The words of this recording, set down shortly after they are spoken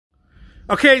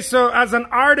Okay, so as an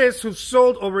artist who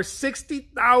sold over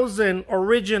 60,000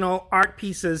 original art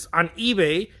pieces on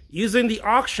eBay using the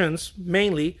auctions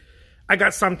mainly, I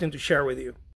got something to share with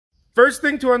you. First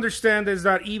thing to understand is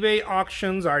that eBay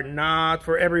auctions are not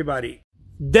for everybody.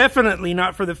 Definitely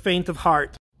not for the faint of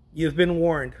heart. You've been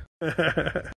warned.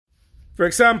 For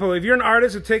example, if you're an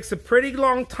artist who takes a pretty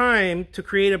long time to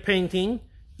create a painting,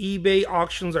 eBay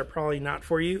auctions are probably not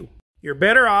for you. You're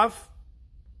better off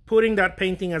putting that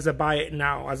painting as a buy it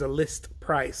now, as a list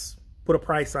price. Put a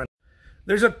price on it.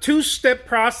 There's a two-step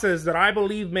process that I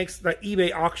believe makes the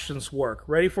eBay auctions work.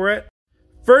 Ready for it?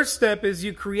 First step is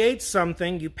you create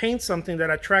something, you paint something that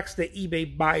attracts the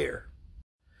eBay buyer.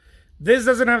 This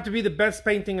doesn't have to be the best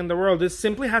painting in the world. This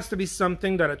simply has to be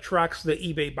something that attracts the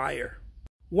eBay buyer.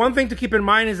 One thing to keep in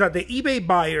mind is that the eBay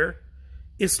buyer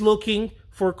is looking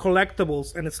for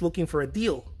collectibles and it's looking for a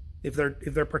deal if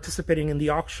they're participating in the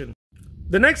auction.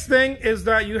 The next thing is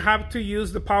that you have to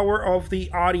use the power of the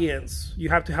audience. You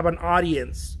have to have an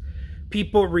audience.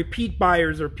 People, repeat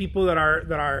buyers, or people that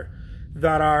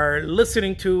are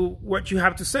listening to what you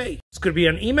have to say. This could be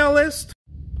an email list.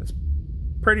 That's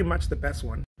pretty much the best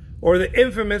one. Or the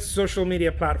infamous social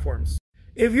media platforms.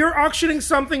 If you're auctioning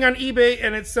something on eBay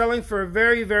and it's selling for a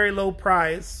very, very low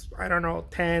price, I don't know,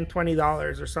 $10,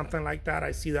 $20 or something like that,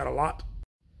 I see that a lot.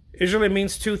 Usually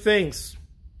means two things.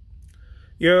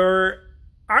 Your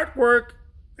artwork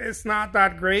is not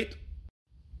that great.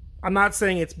 I'm not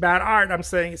saying it's bad art, I'm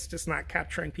saying it's just not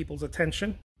capturing people's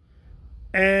attention.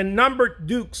 And number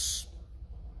dukes,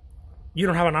 you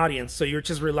don't have an audience, so you're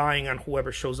just relying on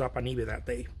whoever shows up on eBay that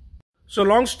day. So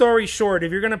long story short,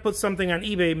 if you're going to put something on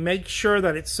eBay, make sure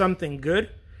that it's something good.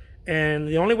 And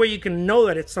the only way you can know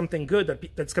that it's something good,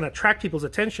 that's going to attract people's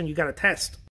attention, you got to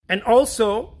test. And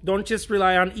also, don't just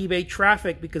rely on eBay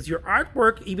traffic, because your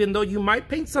artwork, even though you might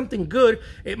paint something good,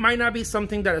 it might not be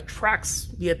something that attracts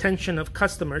the attention of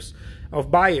customers,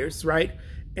 of buyers, right?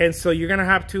 And so you're going to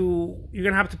have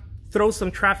to throw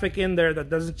some traffic in there that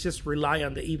doesn't just rely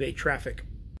on the eBay traffic.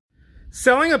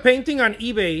 Selling a painting on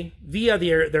eBay via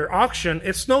their auction,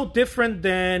 it's no different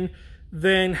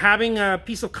than having a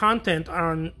piece of content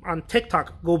on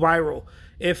TikTok go viral.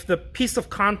 If the piece of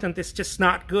content is just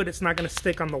not good, it's not going to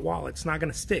stick on the wall. It's not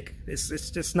going to stick. It's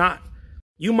just not.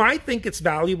 You might think it's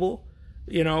valuable,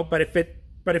 you know, but if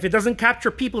it doesn't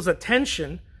capture people's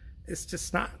attention, it's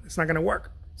just not. It's not going to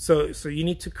work. So you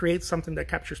need to create something that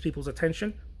captures people's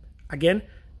attention, again,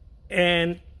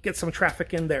 and get some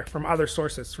traffic in there from other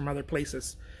sources, from other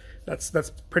places.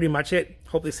 That's pretty much it.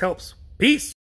 Hope this helps. Peace.